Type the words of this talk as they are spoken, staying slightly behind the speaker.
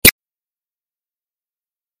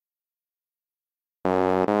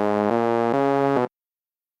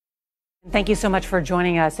Thank you so much for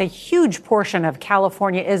joining us. A huge portion of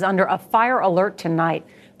California is under a fire alert tonight.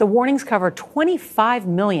 The warnings cover 25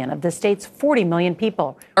 million of the state's 40 million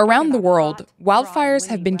people. Around the world, wildfires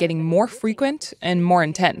have been getting more frequent and more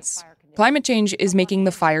intense. Climate change is making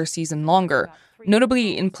the fire season longer,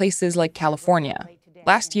 notably in places like California.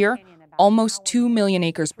 Last year, almost 2 million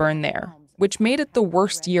acres burned there, which made it the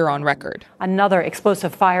worst year on record. Another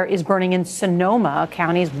explosive fire is burning in Sonoma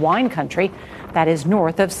County's wine country. That is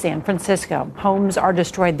north of San Francisco. Homes are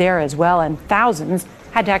destroyed there as well, and thousands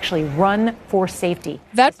had to actually run for safety.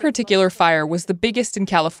 That particular fire was the biggest in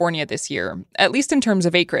California this year, at least in terms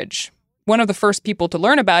of acreage. One of the first people to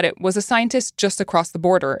learn about it was a scientist just across the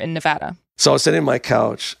border in Nevada. So I was sitting on my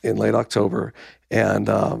couch in late October, and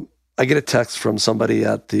I get a text from somebody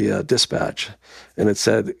at the dispatch, and it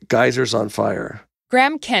said, "Geysers on fire."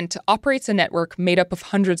 Graham Kent operates a network made up of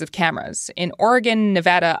hundreds of cameras in Oregon,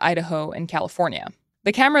 Nevada, Idaho, and California.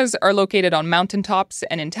 The cameras are located on mountaintops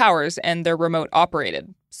and in towers, and they're remote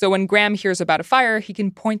operated. So when Graham hears about a fire, he can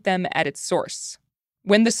point them at its source.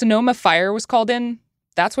 When the Sonoma fire was called in,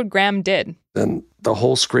 that's what Graham did. And the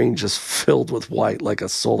whole screen just filled with white like a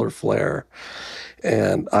solar flare.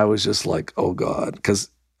 And I was just like, oh God, because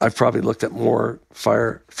I've probably looked at more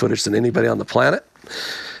fire footage than anybody on the planet.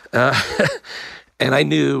 And I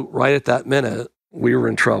knew right at that minute we were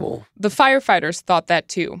in trouble. The firefighters thought that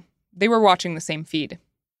too. They were watching the same feed.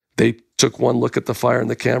 They took one look at the fire in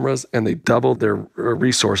the cameras and they doubled their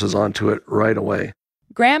resources onto it right away.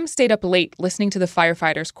 Graham stayed up late listening to the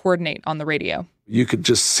firefighters coordinate on the radio. You could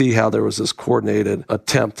just see how there was this coordinated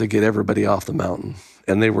attempt to get everybody off the mountain.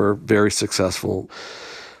 And they were very successful.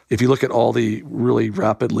 If you look at all the really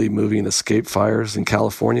rapidly moving escape fires in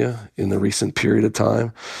California in the recent period of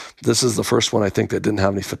time, this is the first one I think that didn't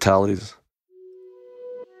have any fatalities.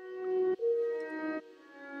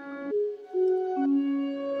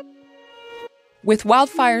 With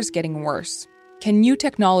wildfires getting worse, can new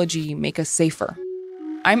technology make us safer?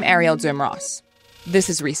 I'm Ariel Zimros. This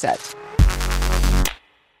is Reset.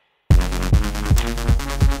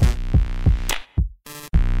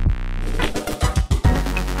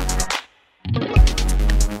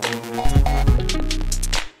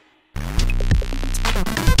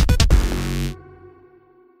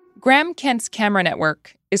 Graham Kent's camera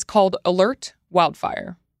network is called Alert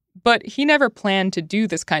Wildfire, but he never planned to do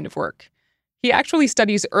this kind of work. He actually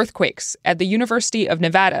studies earthquakes at the University of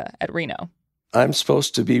Nevada at Reno. I'm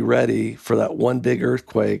supposed to be ready for that one big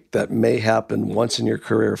earthquake that may happen once in your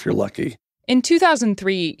career if you're lucky. In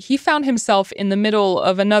 2003, he found himself in the middle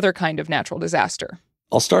of another kind of natural disaster.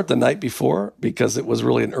 I'll start the night before because it was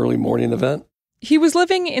really an early morning event. He was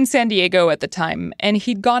living in San Diego at the time, and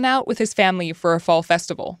he'd gone out with his family for a fall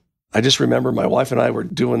festival. I just remember my wife and I were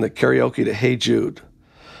doing the karaoke to Hey Jude,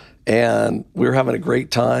 and we were having a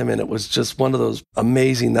great time, and it was just one of those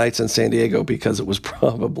amazing nights in San Diego because it was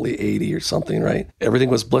probably 80 or something, right? Everything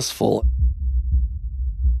was blissful.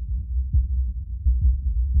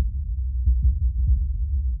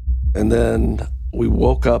 And then we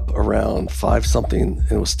woke up around 5-something,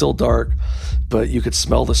 and it was still dark, but you could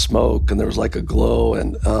smell the smoke, and there was like a glow,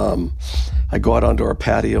 and I go out onto our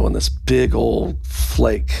patio, and this big old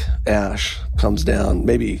flake ash comes down,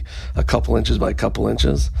 maybe a couple inches by a couple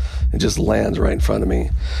inches, and just lands right in front of me.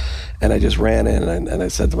 And I just ran in, and I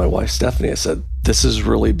said to my wife, Stephanie, I said, this is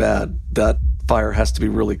really bad. That fire has to be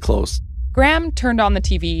really close. Graham turned on the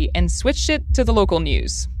TV and switched it to the local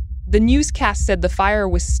news. The newscast said the fire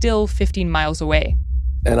was still 15 miles away.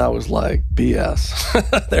 And I was like,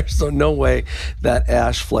 BS. There's no way that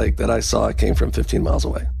ash flake that I saw came from 15 miles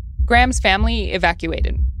away. Graham's family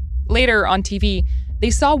evacuated. Later on TV, they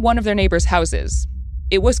saw one of their neighbors' houses.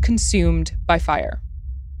 It was consumed by fire.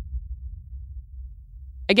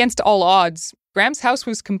 Against all odds, Graham's house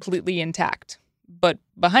was completely intact. But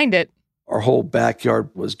behind it, our whole backyard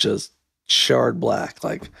was just charred black.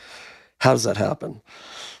 Like, how does that happen?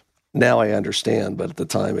 Now I understand, but at the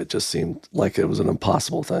time it just seemed like it was an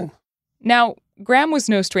impossible thing. Now, Graham was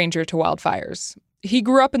no stranger to wildfires. He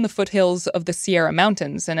grew up in the foothills of the Sierra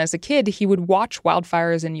Mountains, and as a kid, he would watch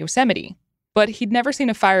wildfires in Yosemite. But he'd never seen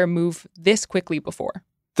a fire move this quickly before.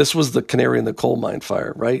 This was the canary in the coal mine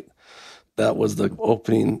fire, right? That was the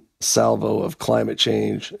opening salvo of climate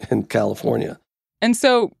change in California. And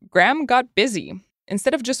so Graham got busy.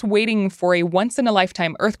 Instead of just waiting for a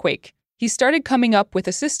once-in-a-lifetime earthquake, he started coming up with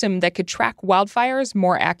a system that could track wildfires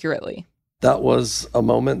more accurately. That was a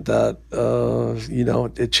moment that,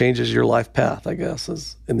 it changes your life path, I guess,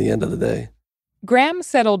 is in the end of the day. Graham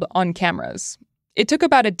settled on cameras. It took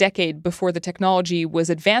about a decade before the technology was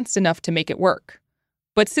advanced enough to make it work.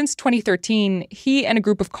 But since 2013, he and a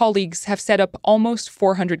group of colleagues have set up almost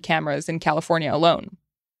 400 cameras in California alone.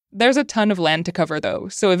 There's a ton of land to cover, though,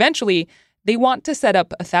 so eventually they want to set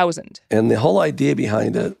up 1,000. And the whole idea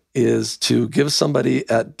behind it is to give somebody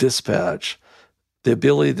at dispatch the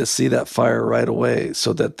ability to see that fire right away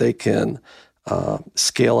so that they can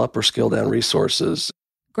scale up or scale down resources.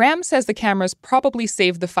 Graham says the cameras probably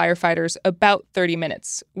saved the firefighters about 30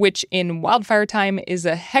 minutes, which in wildfire time is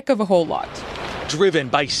a heck of a whole lot. Driven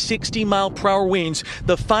by 60-mile-per-hour winds,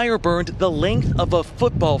 the fire burned the length of a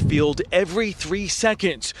football field every 3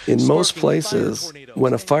 seconds. In most places,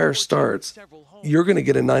 when a fire starts, you're going to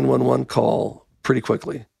get a 911 call pretty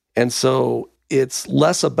quickly. And so it's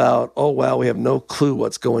less about, oh, wow, we have no clue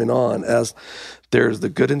what's going on, as there's the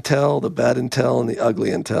good intel, the bad intel, and the ugly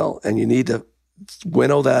intel. And you need to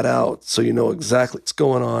winnow that out so you know exactly what's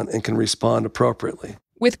going on and can respond appropriately.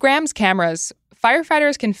 With Graham's cameras,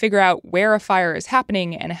 firefighters can figure out where a fire is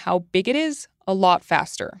happening and how big it is a lot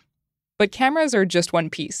faster. But cameras are just one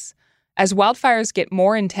piece. As wildfires get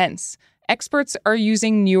more intense, experts are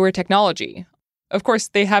using newer technology. Of course,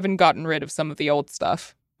 they haven't gotten rid of some of the old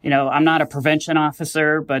stuff. You know, I'm not a prevention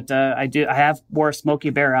officer, but I have wore a Smokey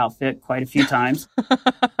Bear outfit quite a few times.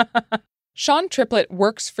 Sean Triplett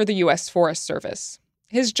works for the U.S. Forest Service.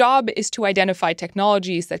 His job is to identify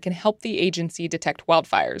technologies that can help the agency detect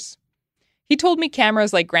wildfires. He told me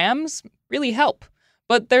cameras like Graham's really help,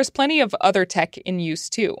 but there's plenty of other tech in use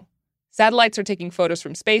too. Satellites are taking photos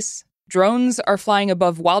from space, drones are flying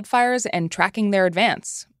above wildfires and tracking their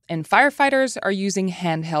advance, and firefighters are using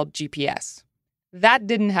handheld GPS. That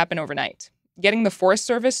didn't happen overnight. Getting the Forest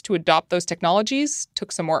Service to adopt those technologies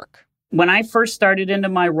took some work. When I first started into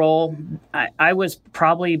my role, I was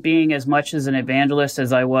probably being as much as an evangelist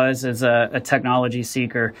as I was as a technology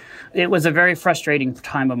seeker. It was a very frustrating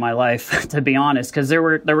time of my life, to be honest, because there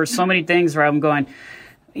were so many things where I'm going,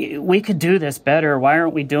 we could do this better. Why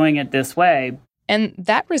aren't we doing it this way? And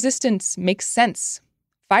that resistance makes sense.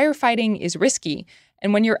 Firefighting is risky,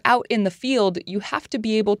 and when you're out in the field, you have to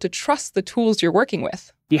be able to trust the tools you're working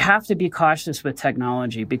with. You have to be cautious with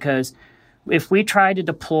technology, because if we try to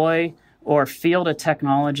deploy or field a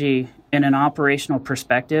technology in an operational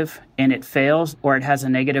perspective and it fails or it has a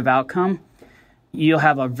negative outcome, you'll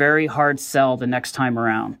have a very hard sell the next time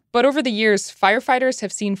around. But over the years, firefighters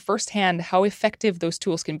have seen firsthand how effective those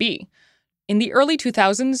tools can be. In the early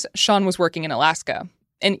 2000s, Sean was working in Alaska,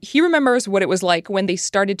 and he remembers what it was like when they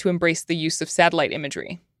started to embrace the use of satellite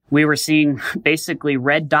imagery. We were seeing basically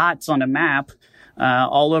red dots on a map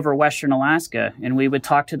all over Western Alaska. And we would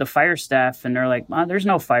talk to the fire staff and they're like, there's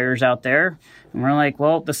no fires out there. And we're like,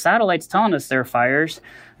 well, the satellite's telling us there are fires.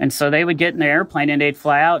 And so they would get in the airplane and they'd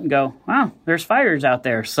fly out and go, wow, there's fires out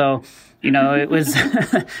there. So, it was,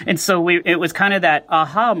 and so it was kind of that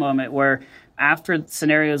aha moment where after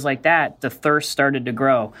scenarios like that, the thirst started to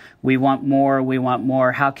grow. We want more. We want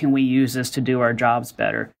more. How can we use this to do our jobs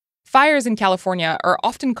better? Fires in California are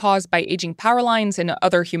often caused by aging power lines and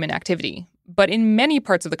other human activity. But in many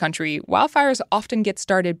parts of the country, wildfires often get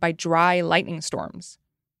started by dry lightning storms.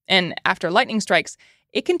 And after lightning strikes,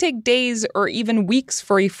 it can take days or even weeks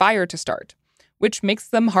for a fire to start, which makes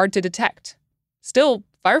them hard to detect. Still,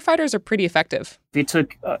 firefighters are pretty effective. If you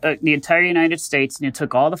took the entire United States and you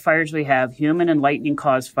took all the fires we have, human and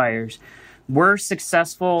lightning-caused fires, we're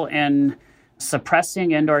successful in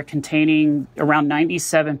suppressing and or containing around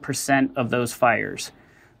 97% of those fires,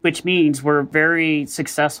 which means we're very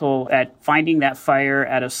successful at finding that fire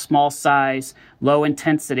at a small size, low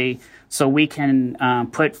intensity, so we can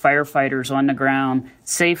put firefighters on the ground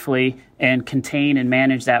safely and contain and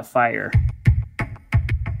manage that fire.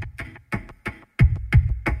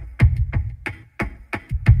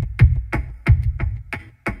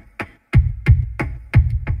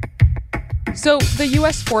 So the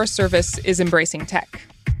U.S. Forest Service is embracing tech.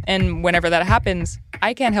 And whenever that happens,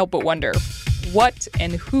 I can't help but wonder, what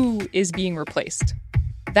and who is being replaced?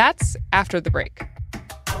 That's after the break.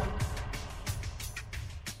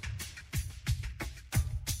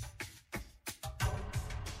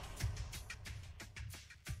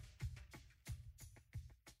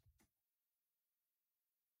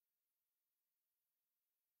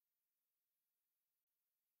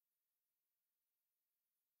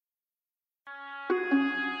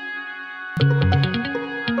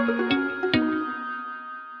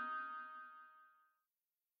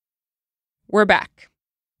 We're back.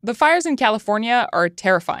 The fires in California are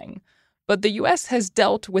terrifying, but the U.S. has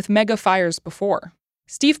dealt with mega fires before.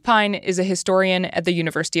 Steve Pine is a historian at the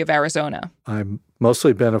University of Arizona. I've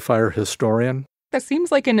mostly been a fire historian. That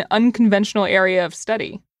seems like an unconventional area of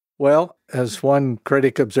study. Well, as one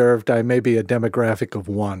critic observed, I may be a demographic of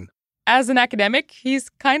one. as an academic, he's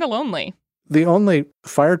kind of lonely. The only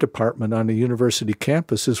fire department on a university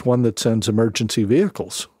campus is one that sends emergency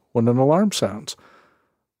vehicles when an alarm sounds.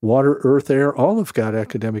 Water, earth, air, all have got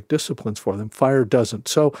academic disciplines for them. Fire doesn't.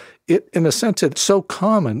 So it, in a sense, it's so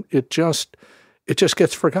common, it just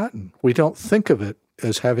gets forgotten. We don't think of it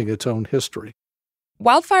as having its own history.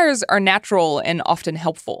 Wildfires are natural and often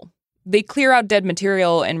helpful. They clear out dead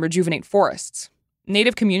material and rejuvenate forests.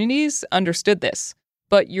 Native communities understood this.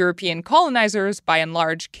 But European colonizers, by and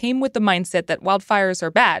large, came with the mindset that wildfires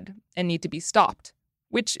are bad and need to be stopped,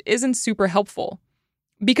 which isn't super helpful.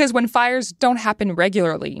 Because when fires don't happen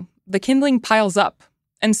regularly, the kindling piles up.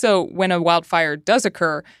 And so when a wildfire does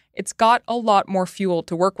occur, it's got a lot more fuel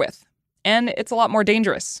to work with. And it's a lot more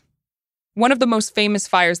dangerous. One of the most famous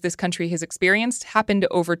fires this country has experienced happened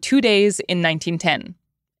over 2 days in 1910.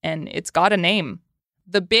 And it's got a name.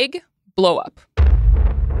 The Big Blow-Up.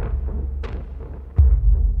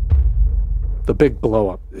 The Big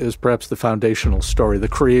Blow-Up is perhaps the foundational story, the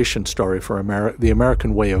creation story for the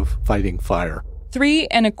American way of fighting fire.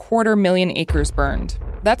 3.25 million acres burned.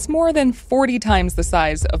 That's more than 40 times the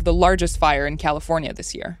size of the largest fire in California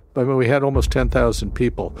this year. I mean, we had almost 10,000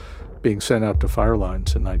 people being sent out to fire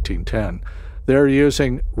lines in 1910. They're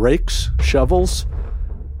using rakes, shovels,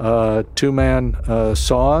 two-man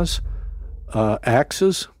saws,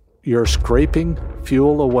 axes. You're scraping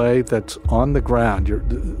fuel away that's on the ground.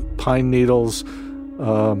 Pine needles,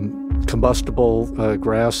 combustible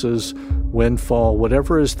grasses, windfall,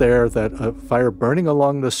 whatever is there that a fire burning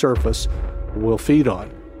along the surface will feed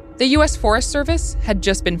on. The U.S. Forest Service had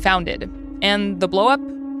just been founded, and the blow-up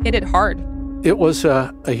hit it hard. It was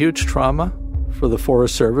a huge trauma for the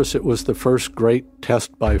Forest Service. It was the first great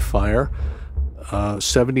test by fire.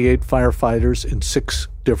 78 firefighters in 6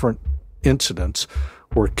 different incidents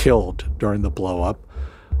were killed during the blow-up,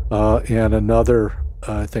 and another,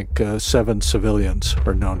 7 civilians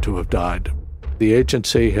are known to have died. The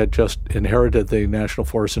agency had just inherited the National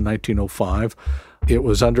Forest in 1905. It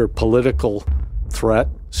was under political threat,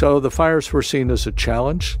 so the fires were seen as a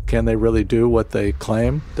challenge. Can they really do what they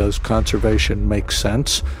claim? Does conservation make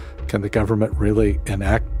sense? Can the government really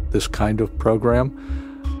enact this kind of program?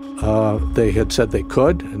 They had said they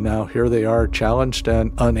could, and now here they are challenged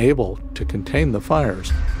and unable to contain the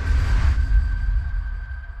fires.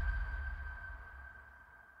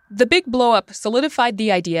 The Big Blow-Up solidified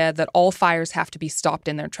the idea that all fires have to be stopped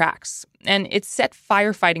in their tracks, and it set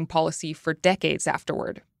firefighting policy for decades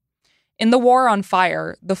afterward. In the War on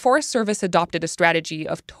Fire, the Forest Service adopted a strategy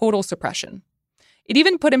of total suppression. It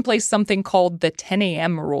even put in place something called the 10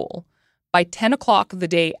 a.m. rule. By 10 o'clock the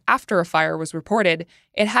day after a fire was reported,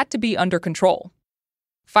 it had to be under control.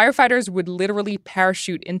 Firefighters would literally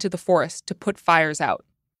parachute into the forest to put fires out.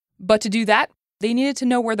 But to do that, they needed to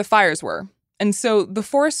know where the fires were. And so the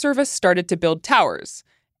Forest Service started to build towers,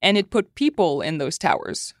 and it put people in those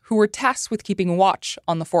towers who were tasked with keeping watch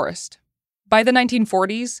on the forest. By the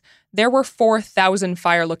 1940s, there were 4,000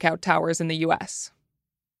 fire lookout towers in the U.S.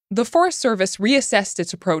 The Forest Service reassessed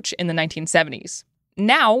its approach in the 1970s.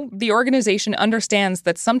 Now, the organization understands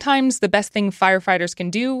that sometimes the best thing firefighters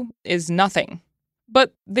can do is nothing.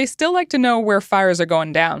 But they still like to know where fires are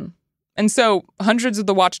going down. And so, hundreds of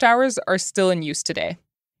the watchtowers are still in use today.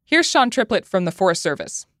 Here's Sean Triplett from the Forest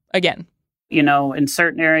Service, again. You know, in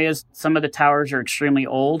certain areas, some of the towers are extremely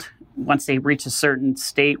old. Once they reach a certain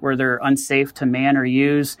state where they're unsafe to man or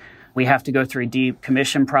use, we have to go through a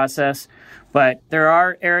decommission process. But there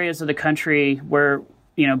are areas of the country where,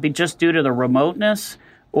 just due to the remoteness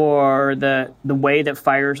or the way that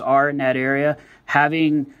fires are in that area,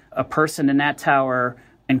 having a person in that tower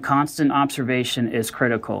and constant observation is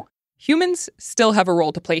critical. Humans still have a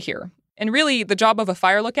role to play here. And really, the job of a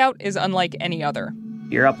fire lookout is unlike any other.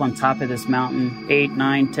 You're up on top of this mountain, 8,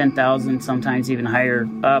 9, 10,000, sometimes even higher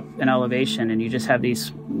up in elevation, and you just have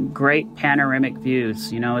these great panoramic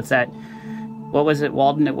views. It's that, what was it,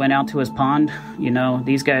 Walden that went out to his pond?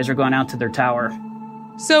 These guys are going out to their tower.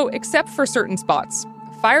 So, except for certain spots,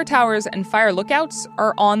 fire towers and fire lookouts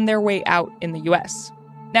are on their way out in the U.S.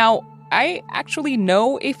 Now, I actually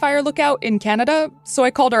know a fire lookout in Canada, so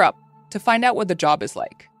I called her up to find out what the job is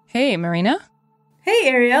like. Hey, Marina. Hey,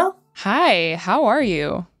 Ariel. Hi, how are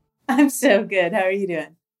you? I'm so good. How are you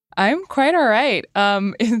doing? I'm quite all right.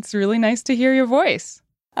 It's really nice to hear your voice.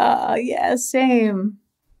 Yeah, same.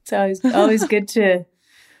 It's always good to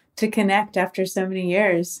connect after so many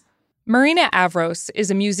years. Marina Avros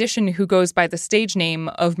is a musician who goes by the stage name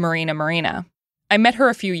of Marina Marina. I met her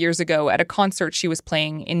a few years ago at a concert she was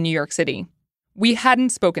playing in New York City. We hadn't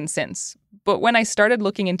spoken since, but when I started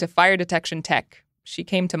looking into fire detection tech, she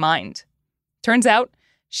came to mind. Turns out,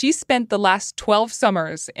 She spent the last 12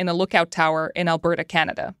 summers in a lookout tower in Alberta,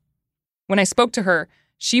 Canada. When I spoke to her,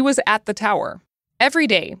 she was at the tower. Every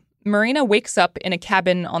day, Marina wakes up in a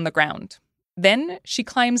cabin on the ground. Then she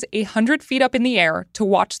climbs 100 feet up in the air to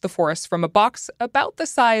watch the forest from a box about the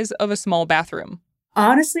size of a small bathroom.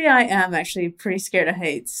 Honestly, I am actually pretty scared of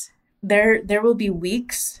heights. There will be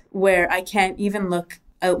weeks where I can't even look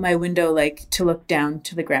out my window, like to look down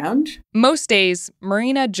to the ground. Most days,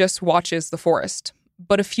 Marina just watches the forest.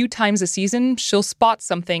 But a few times a season, she'll spot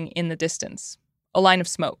something in the distance, a line of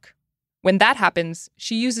smoke. When that happens,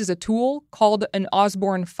 she uses a tool called an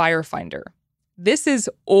Osborne fire finder. This is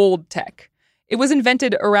old tech. It was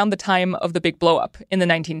invented around the time of the big blow-up in the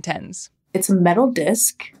 1910s. It's a metal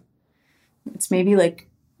disc. It's maybe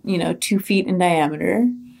 2 feet in diameter.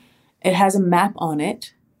 It has a map on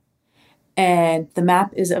it. And the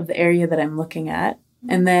map is of the area that I'm looking at.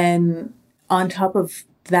 And then on top of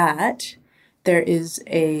that, there is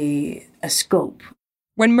a scope.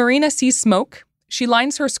 When Marina sees smoke, she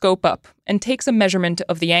lines her scope up and takes a measurement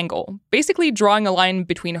of the angle, basically drawing a line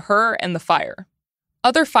between her and the fire.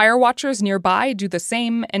 Other fire watchers nearby do the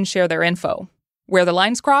same and share their info. Where the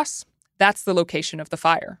lines cross, that's the location of the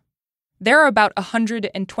fire. There are about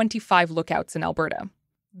 125 lookouts in Alberta.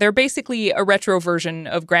 They're basically a retro version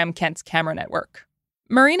of Graham Kent's camera network.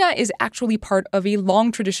 Marina is actually part of a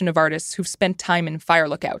long tradition of artists who've spent time in fire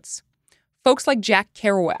lookouts. Folks like Jack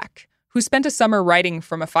Kerouac, who spent a summer writing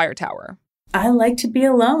from a fire tower. I like to be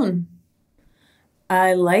alone.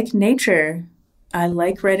 I like nature. I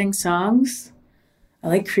like writing songs. I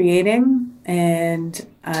like creating. And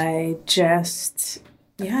it just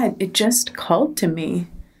called to me.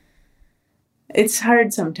 It's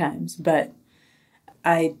hard sometimes, but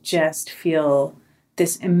I just feel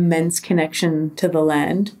this immense connection to the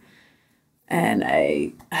land. And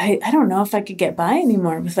I don't know if I could get by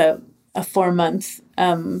anymore without a 4-month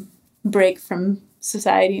break from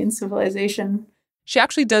society and civilization. She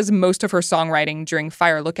actually does most of her songwriting during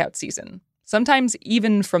fire lookout season, sometimes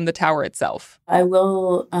even from the tower itself.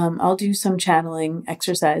 I'll do some channeling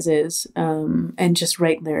exercises and just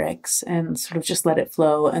write lyrics and sort of just let it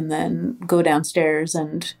flow, and then go downstairs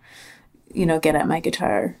and, get at my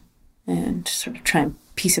guitar and sort of try and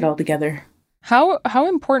piece it all together. How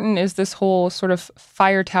important is this whole sort of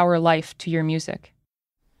fire tower life to your music?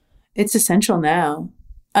 It's essential now.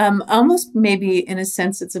 Almost maybe in a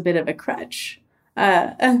sense, it's a bit of a crutch.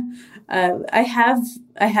 I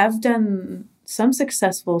have done some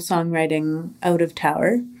successful songwriting out of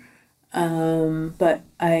tower, but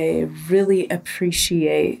I really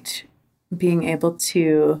appreciate being able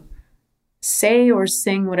to say or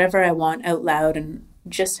sing whatever I want out loud and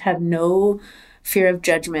just have no fear of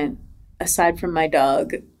judgment aside from my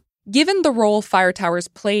dog. Given the role fire towers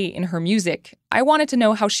play in her music, I wanted to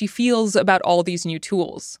know how she feels about all these new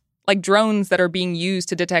tools, like drones that are being used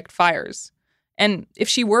to detect fires, and if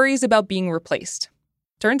she worries about being replaced.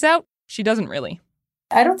 Turns out, she doesn't really.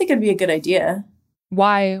 I don't think it'd be a good idea.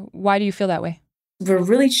 Why do you feel that way? They're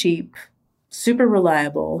really cheap, super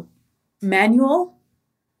reliable, manual,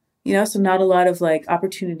 so not a lot of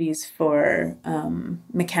opportunities for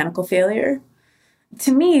mechanical failure.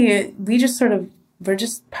 To me, we're just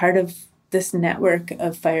part of this network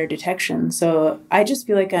of fire detection. So I just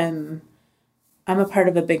feel like I'm a part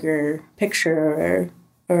of a bigger picture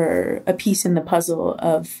or a piece in the puzzle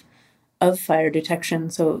of fire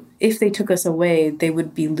detection. So if they took us away, they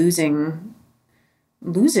would be losing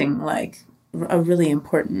a really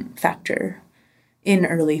important factor in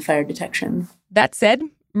early fire detection. That said,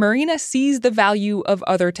 Marina sees the value of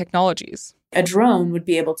other technologies. A drone would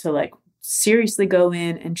be able to seriously go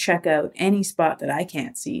in and check out any spot that I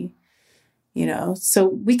can't see, so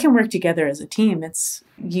we can work together as a team.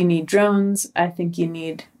 You need drones. I think you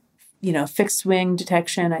need, fixed wing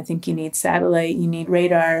detection. I think you need satellite, you need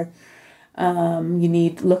radar, you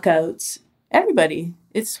need lookouts, everybody.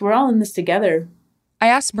 We're all in this together. I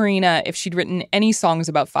asked Marina if she'd written any songs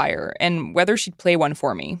about fire and whether she'd play one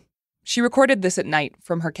for me. She recorded this at night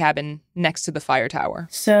from her cabin next to the fire tower.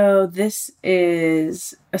 So this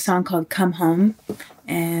is a song called Come Home,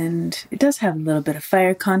 and it does have a little bit of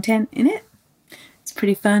fire content in it. It's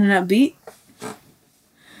pretty fun and upbeat.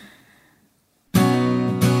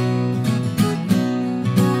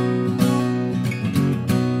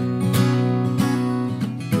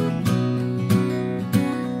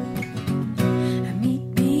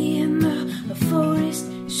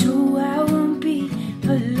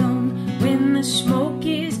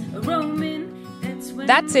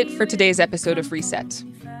 That's it for today's episode of Reset.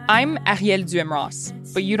 I'm Arielle Duhem-Ross,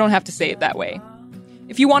 but you don't have to say it that way.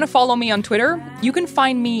 If you want to follow me on Twitter, you can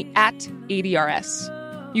find me at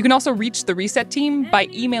ADRS. You can also reach the Reset team by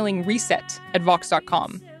emailing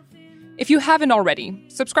reset@vox.com. If you haven't already,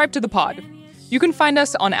 subscribe to the pod. You can find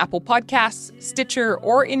us on Apple Podcasts, Stitcher,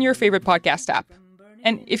 or in your favorite podcast app.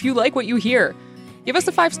 And if you like what you hear, give us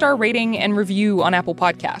a 5-star rating and review on Apple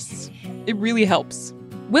Podcasts. It really helps.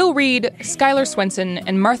 Will Reed, Skylar Swenson,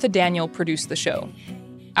 and Martha Daniel produce the show.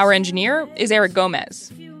 Our engineer is Eric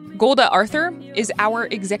Gomez. Golda Arthur is our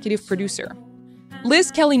executive producer.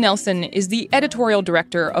 Liz Kelly Nelson is the editorial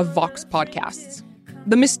director of Vox Podcasts.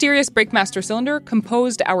 The mysterious Breakmaster Cylinder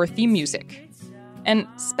composed our theme music. And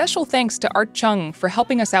special thanks to Art Chung for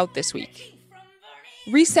helping us out this week.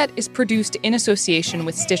 Reset is produced in association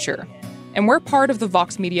with Stitcher, and we're part of the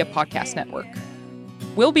Vox Media Podcast Network.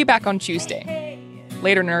 We'll be back on Tuesday.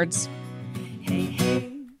 Later, nerds.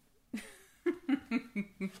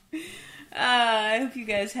 I hope you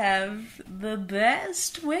guys have the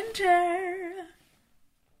best winter.